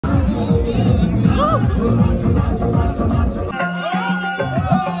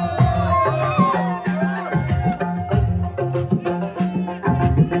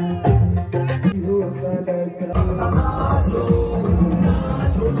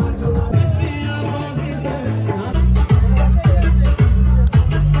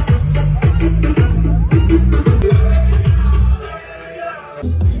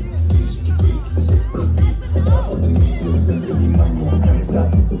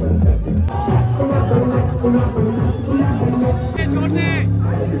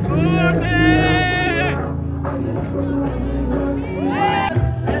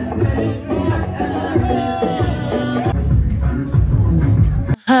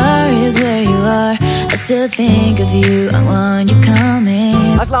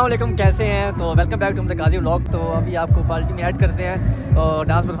अस्सलाम वालेकुम, कैसे हैं? तो welcome back to Ghazi vlog. तो अभी आपको पार्टी में ऐड करते हैं और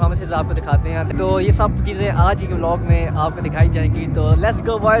डांस परफॉर्मेंसेज आपको दिखाते हैं। तो ये सब चीज़ें आज के व्लॉग में आपको दिखाई जाएंगी। तो let's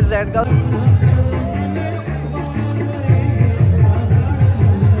go boys and girls.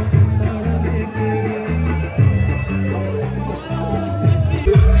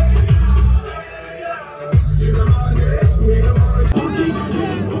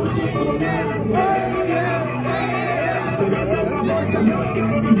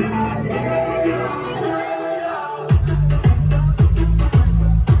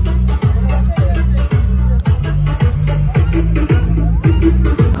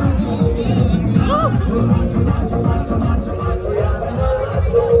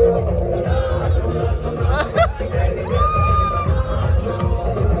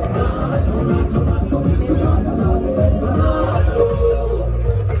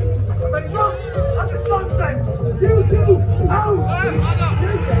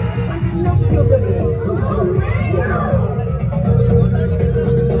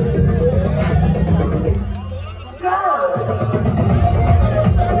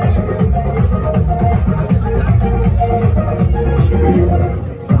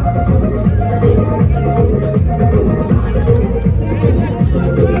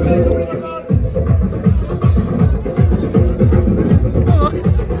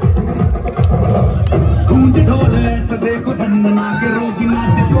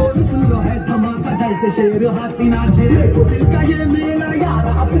 शेर हाथी नाचे दिल का ये मेला यार,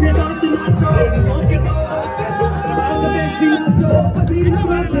 अपने साथ नाचो पसीना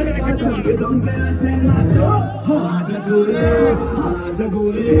दम पे ऐसे नाचो। आज गोरे आज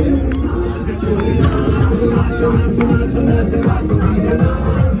गोरे आज छोरे नाचो नाचो नाचो नाचो नाचो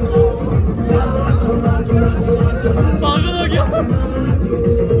नाचो नाचो नाचो पागल हो गया।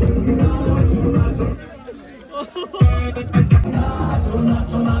 नाचो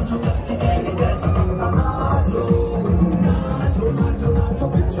नाचो नाचो बच्चे तेरे जैसा नाचो नाचो नाचो नाचो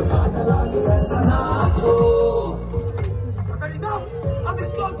बिच्छू गाना लागे ऐसा नाचो। But enough of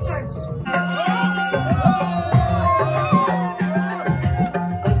this nonsense.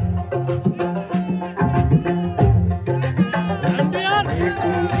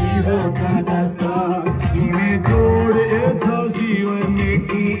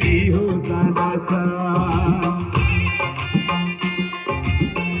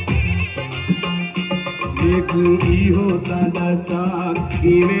 होता दसा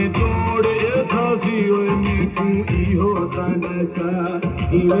इवे जोड़े फांसी ओए नीकू ई होता दसा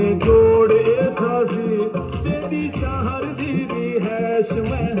इवे जोड़े फांसी तेरी शहर दीदी है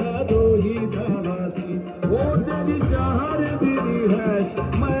मैं रोही दवासी। वो तेरी शहर दीदी है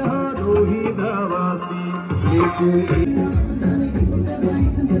मैं रोही दवासी।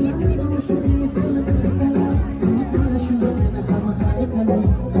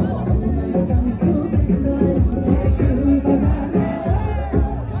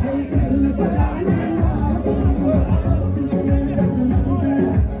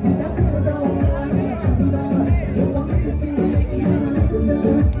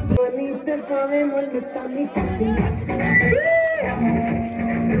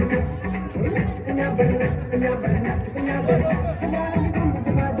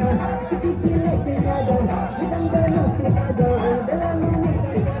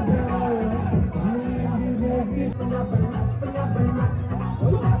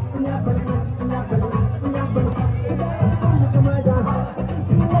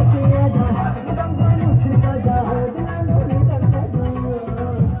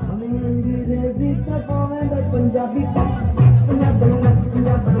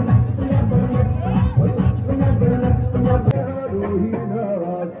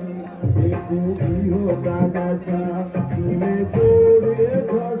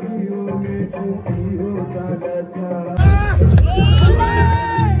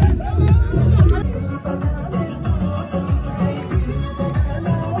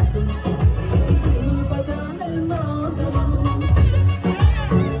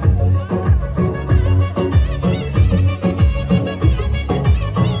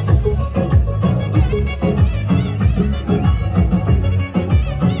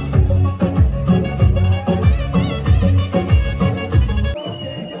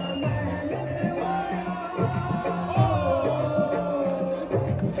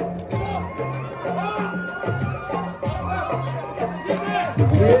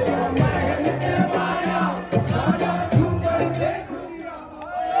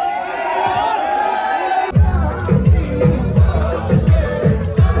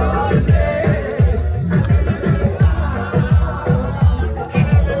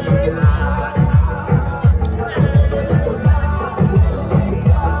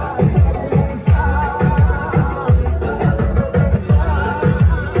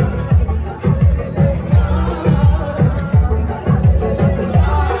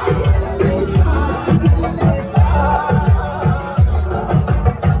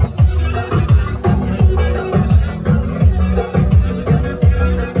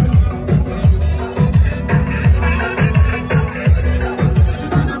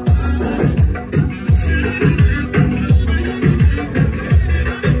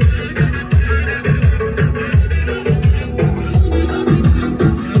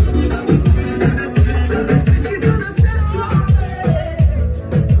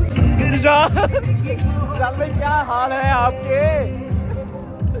 क्या हाल है आपके?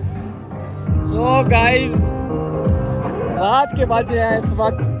 सो गाइस, रात के बज रहे हैं इस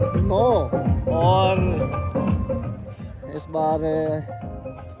वक्त 9 और इस बार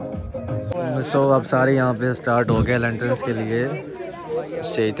अब सारे यहाँ पे स्टार्ट हो गए एंट्रेंस के लिए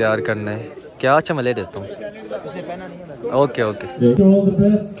स्टेज तैयार करने। क्या? अच्छा मैं ले देता हूँ। ओके ओके,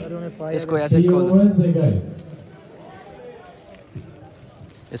 इसको ऐसे खोलो,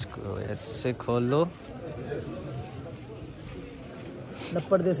 इसको ऐसे खोल लो।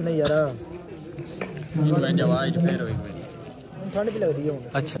 नप्पड़ दे नहीं यार, ठंड भी लग रही है।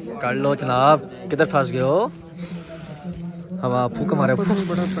 अच्छा कर लो जनाब। किधर फंस गए हो? हवा फूका मारो,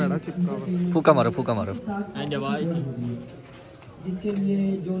 फूका मारो, फूका मारो। जिसके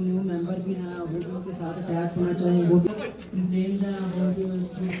लिए जो न्यू मेंबर भी हैं वो भी उनके साथ अटैच होना चाहिए। वो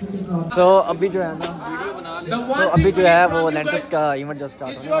सो अभी जो है ना, तो अभी जो है वो लेंटर्स का इवेंट जो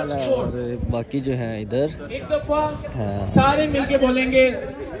स्टार्ट होने वाला है और बाकी जो है इधर एक दफा सारे मिलके बोलेंगे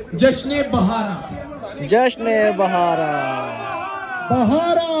जश्न बहारा, जश्न बहारा,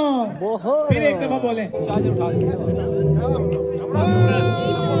 बहारा। बहारा। फिर एक दफा बोलें।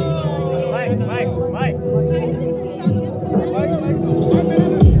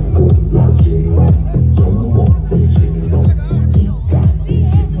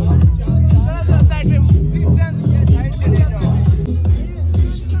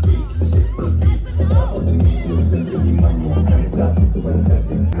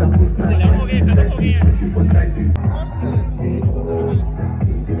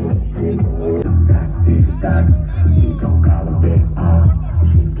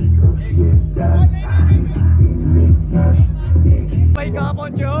 भाई कहाँ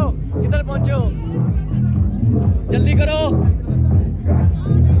पहुँचे हो? किधर पहुँचे हो? जल्दी करो।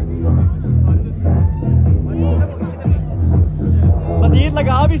 मजीद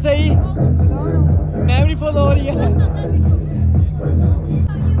लगा भी सही, मेमोरी फुल हो रही है।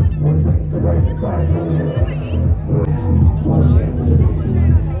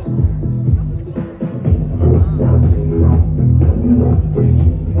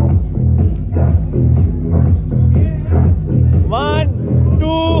 1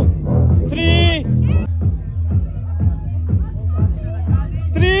 2 3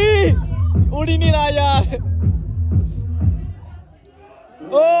 उड़ ही नहीं रहा यार।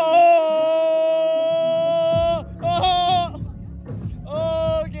 ओ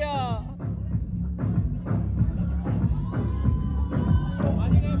क्या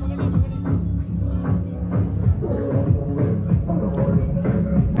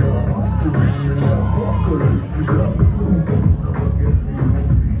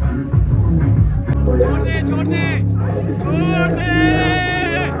छोड़ दे।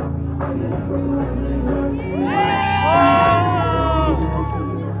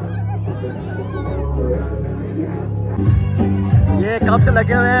 ये कब से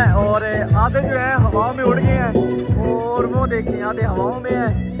लगे हुए हैं और आधे जो है हवाओं में उड़ गए हैं और वो देखिए आधे हवाओं में है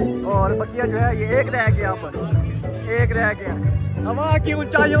और बकिया जो है ये एक रह गया, यहाँ पर एक रह गया हवा की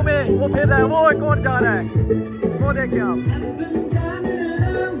ऊंचाइयों में। वो फिर रहा है, वो एक और जा रहा है, वो देखिए आप,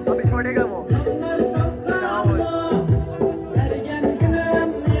 अभी छोड़ेगा वो।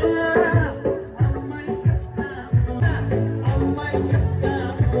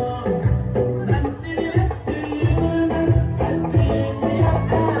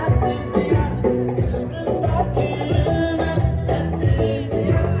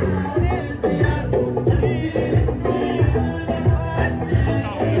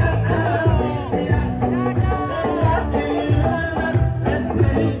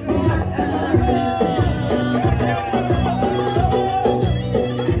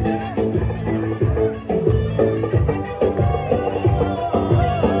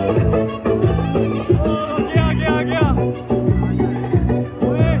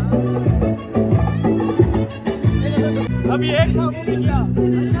 Let's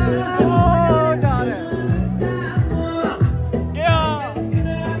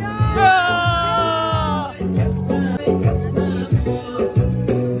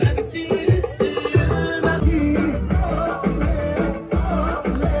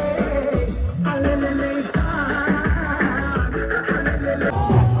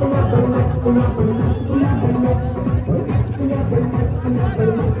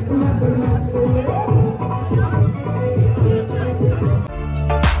go.